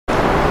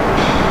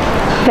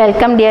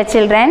Welcome dear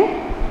children.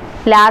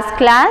 Last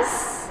class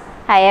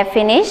I have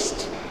finished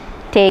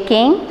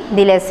taking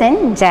the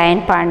lesson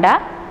Giant Panda.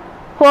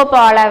 Hope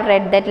all have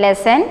read that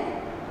lesson.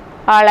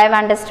 All have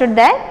understood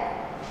that?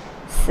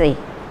 See.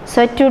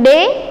 So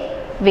today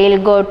we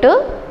will go to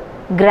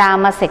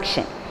grammar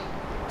section.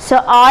 So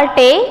all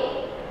take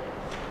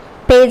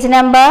page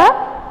number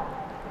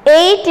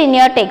 8 in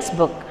your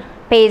textbook.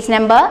 Page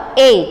number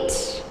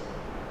 8.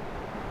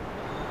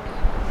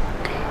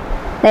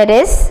 That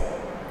is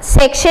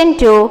section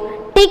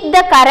 2. Tick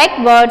the correct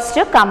words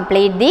to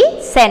complete the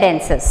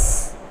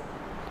sentences.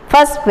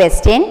 First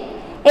question.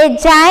 A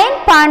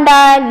giant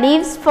panda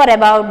lives for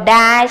about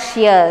dash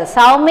years.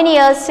 How many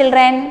years,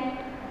 children?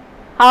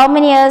 How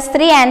many years?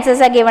 3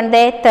 answers are given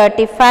there.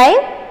 35,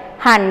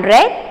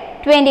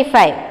 100,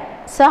 25.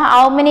 So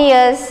how many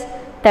years?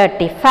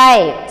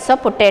 35. So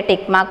put a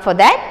tick mark for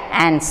that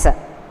answer.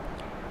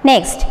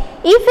 Next.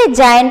 If a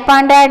giant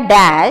panda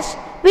dash,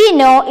 we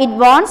know it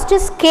wants to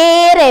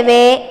scare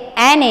away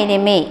an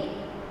enemy.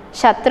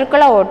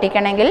 Shatrukala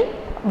otikkanengil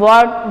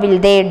what will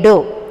they do?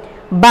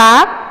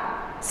 Bark,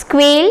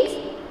 squeals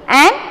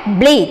and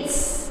bleats.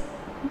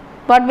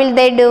 What will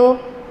they do?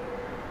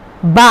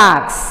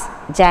 Barks.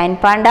 Giant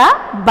panda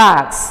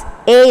barks.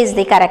 A is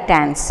the correct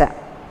answer.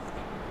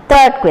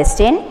 Third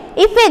question.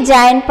 If a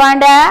giant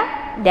panda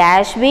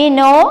dash, we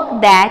know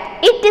that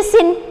it is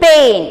in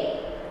pain.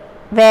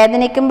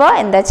 വേദനിക്കുമ്പോൾ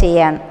എന്താ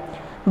ചെയ്യാൻ?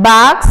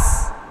 Barks,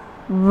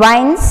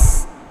 whines,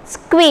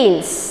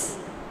 squeals.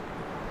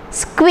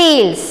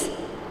 Squeals.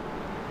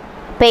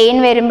 Pain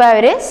വരുമ്പോൾ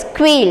അവർ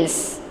squeals.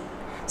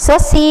 So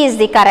C is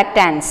the correct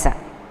answer.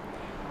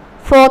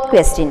 Fourth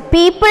question.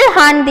 People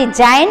hunt the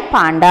giant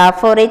panda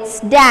for its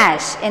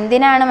dash.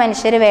 എന്തിനാണ്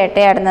മനുഷ്യർ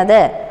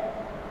വേട്ടയാടുന്നത്?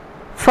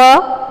 For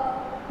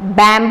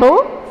bamboo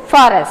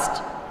forest.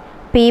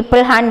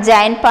 People hunt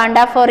giant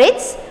panda for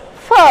its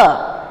fur.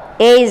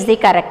 A is the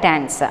correct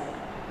answer.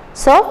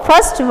 So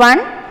first one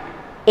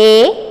A,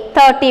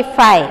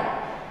 35.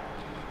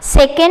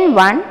 Second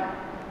one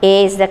A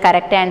is the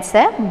correct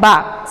answer,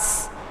 barks.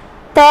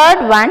 Third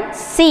one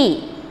C,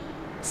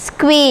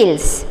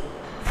 squeals.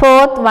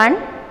 Fourth one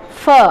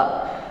fur.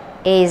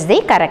 A is the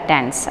correct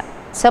answer.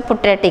 So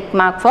put a tick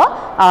mark for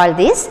all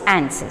these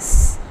answers.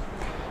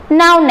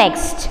 Now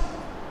next,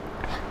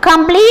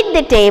 complete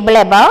the table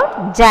about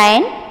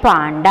giant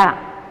panda.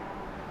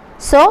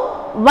 So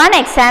one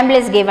example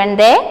is given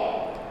there.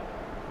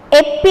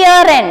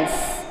 Appearance.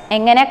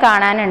 എങ്ങനെ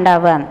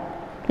കാണാനുണ്ടാവുക?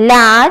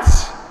 Large,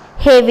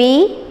 heavy,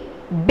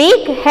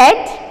 big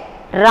head,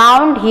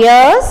 round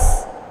ears,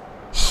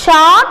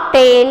 short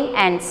tail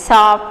and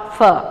soft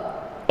fur.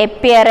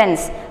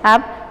 Appearance. ആ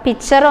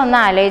picture ഒന്ന്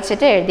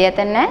ആലോചിച്ചിട്ട് എഴുതിയാൽ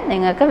തന്നെ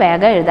നിങ്ങൾക്ക്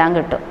വേഗം എഴുതാൻ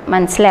കിട്ടും.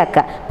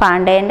 മനസ്സിലാക്കുക.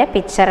 പാണ്ടേൻ്റെ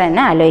പിക്ചർ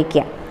തന്നെ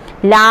ആലോചിക്കുക.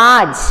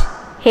 ലാർജ്,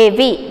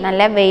 ഹെവി,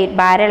 നല്ല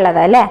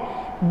ഭാരമുള്ളതാ അല്ലേ?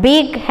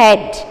 Big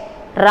head,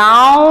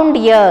 round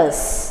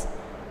years,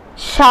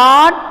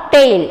 short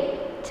tail,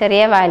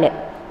 ചെറിയ വാല്,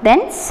 ദെൻ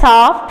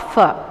സോഫ്റ്റ്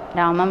ഫർ,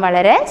 രോമം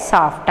വളരെ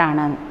സോഫ്റ്റ്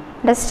ആണ്.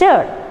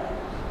 Understood?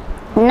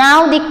 Now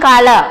the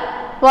color.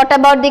 What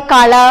about the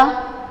color?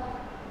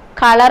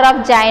 Color of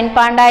giant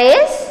panda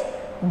is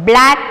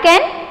black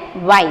and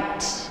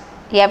white.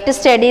 You have to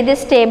study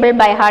this table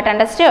by heart.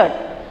 Understood?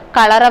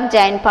 Color of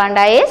giant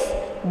panda is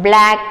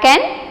black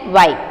and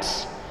white.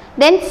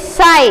 Then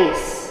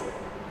size.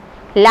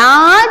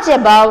 Large,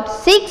 about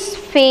 6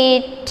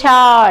 feet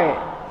tall.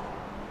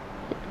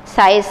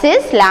 Size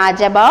is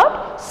large, about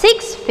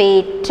 6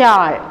 feet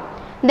tall.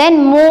 Then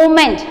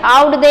movement.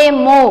 How do they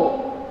move?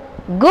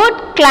 Good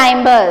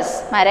climbers.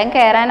 മരം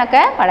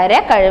കയറാനൊക്കെ വളരെ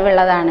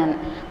കഴിവുള്ളതാണ്.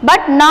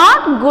 But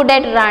not good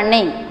at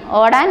running.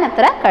 ഓടാൻ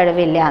അത്ര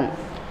കഴിവില്ല.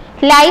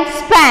 Life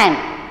span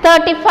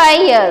 35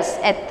 years.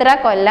 എത്ര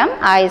കൊല്ലം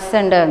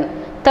ആയുസ്സുണ്ട്?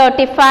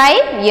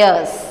 35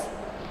 years.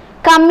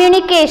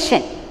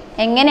 Communication.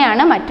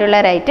 എങ്ങനെയാണ്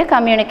മറ്റുള്ളവരായിട്ട്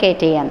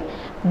communicate ചെയ്യാൻ?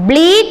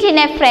 Bleat in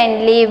a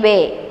friendly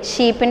way.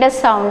 ഷീപ്പിൻ്റെ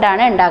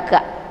സൗണ്ടാണ്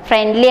ഉണ്ടാക്കുക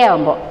ഫ്രണ്ട്ലി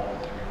ആകുമ്പോൾ.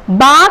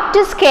 Bark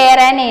to scare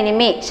an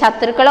enemy.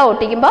 ശത്രുക്കളെ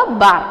ഓട്ടിക്കുമ്പോൾ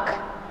bark.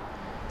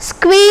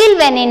 Squeal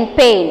when in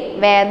pain.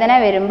 വേദന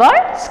വരുമ്പോൾ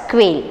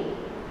squeal.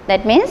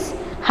 That means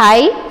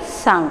high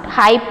sound,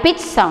 high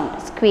pitch sound.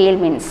 Squeal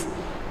means.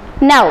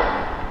 Now,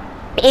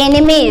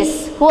 enemies.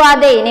 Who are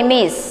the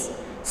enemies?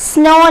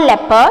 Snow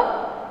leopard,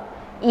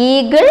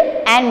 eagle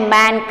and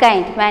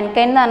mankind.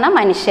 Mankind എന്ന് പറഞ്ഞാൽ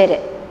മനുഷ്യർ.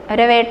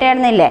 അവരെ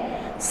വേട്ടയാടുന്നില്ലേ?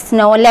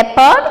 Snow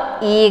leopard,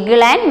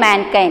 eagle and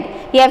mankind.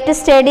 You have to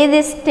study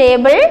this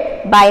table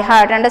by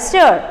heart.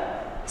 Understood?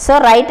 So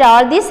write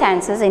all these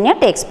answers in your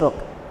textbook.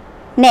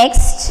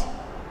 Next,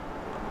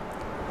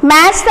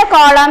 match the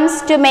columns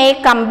to make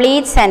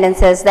complete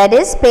sentences. That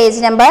is page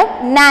number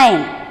 9.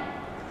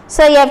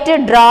 So you have to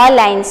draw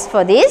lines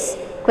for these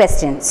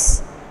questions.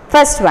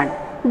 First one,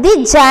 the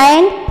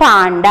giant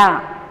panda.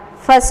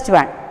 First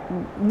one,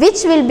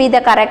 which will be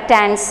the correct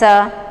answer?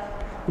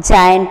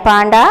 Giant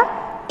panda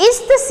is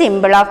the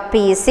symbol of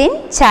peace in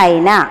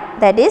China.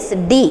 That is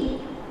D.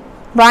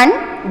 1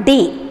 D.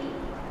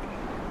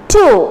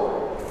 2,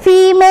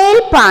 female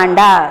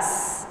pandas.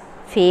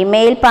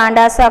 Female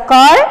pandas are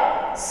called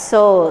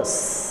sows.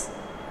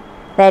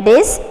 that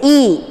is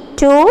E,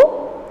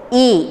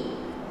 2E.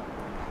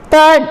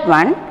 Third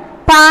one,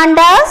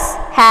 pandas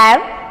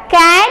have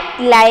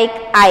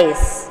cat-like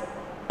eyes.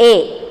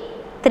 A,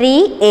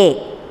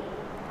 3A.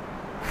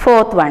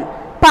 Fourth one,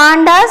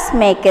 pandas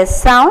make a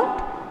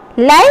sound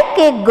like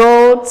a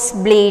goat's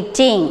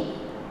bleating.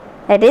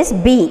 That is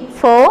B,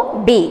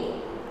 4B.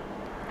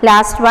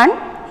 Last one,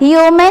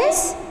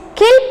 humans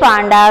kill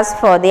pandas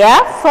for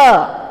their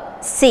fur.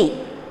 C.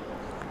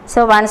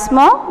 So once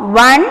more,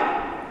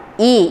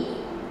 1E.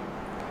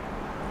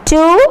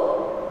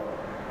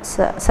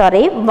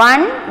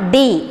 1D.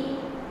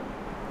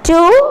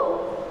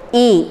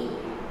 2E.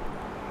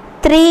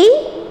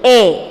 3A.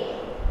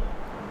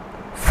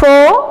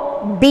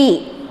 4B.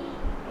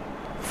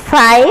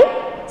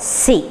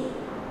 5C.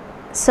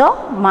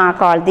 So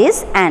mark all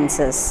these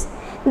answers.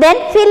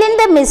 Then fill in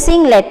the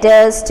missing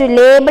letters to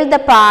label the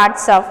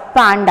parts of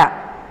panda.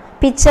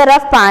 Picture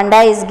of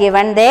panda is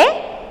given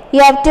there.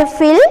 You have to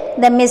fill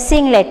the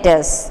missing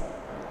letters.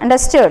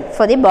 Understood?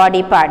 For the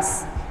body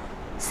parts.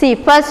 See,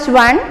 first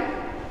one,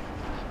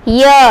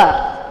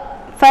 ear.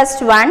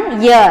 First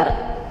one, ear.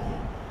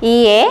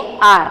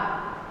 E-A-R.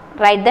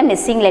 Write the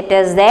missing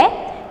letters there.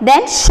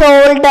 Then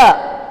shoulder.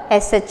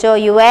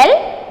 S-H-O-U-L-D-E-R.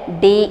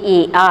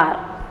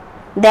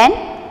 Then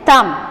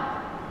thumb.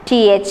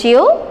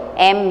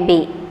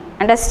 T-H-U-M-B.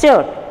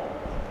 Understood?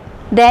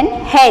 Then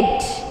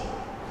head.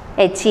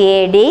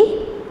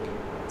 H-E-A-D.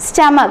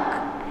 Stomach.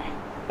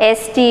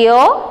 S-T-O-M-A-C-H.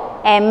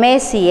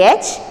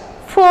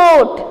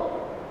 Foot.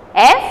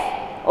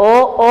 F-O-O-T.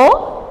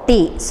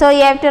 So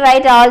you have to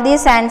write all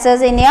these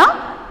answers in your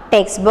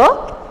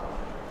textbook.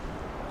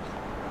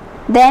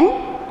 Then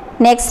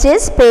next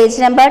is page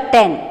number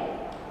 10.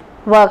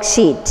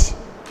 Worksheet.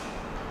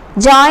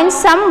 Join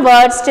some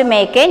words to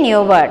make a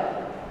new word.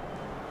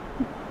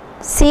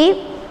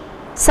 See,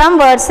 some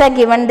words are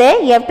given there.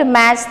 You have to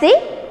match the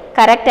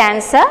correct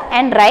answer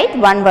and write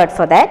one word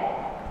for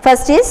that.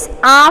 First is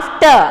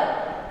after.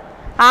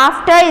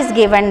 After is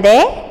given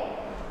there.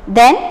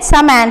 Then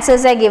some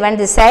answers are given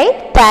this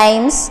side.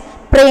 Times,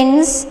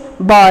 prince,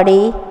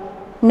 body,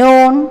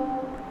 noon,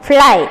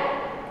 fly.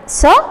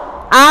 So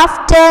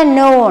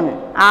afternoon.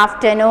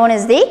 Afternoon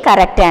is the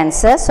correct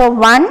answer. So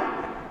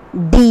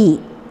 1D.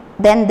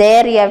 Then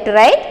there you have to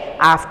write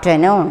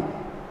afternoon.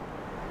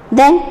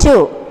 Then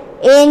 2.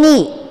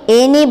 Any.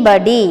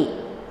 Anybody.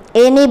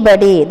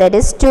 Anybody. That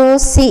is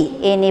 2C.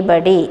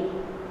 Anybody.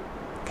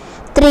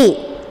 3.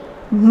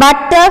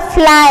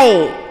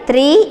 Butterfly.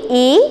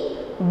 3E.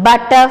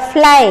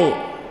 Butterfly.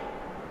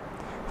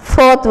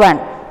 Fourth one,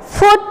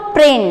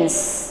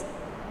 footprints.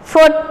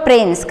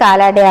 Footprints.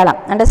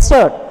 Kaladayalam.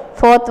 Understood?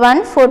 Fourth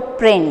one,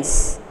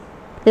 footprints.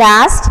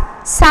 Last,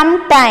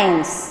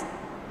 sometimes.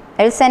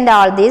 I will send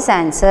all these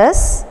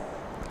answers.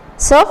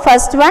 So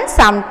first one,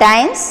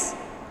 sometimes.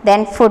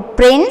 Then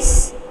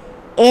footprints.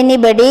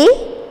 Anybody.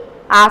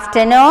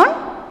 Afternoon.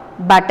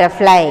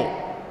 Butterfly.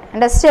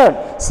 Understood?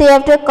 So you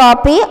have to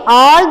copy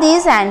all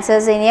these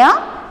answers in your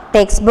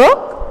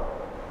textbook.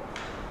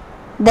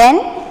 Then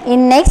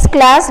in next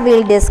class we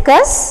will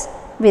discuss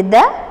with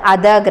the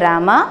other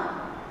grammar.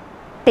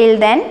 Till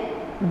then,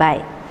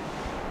 bye.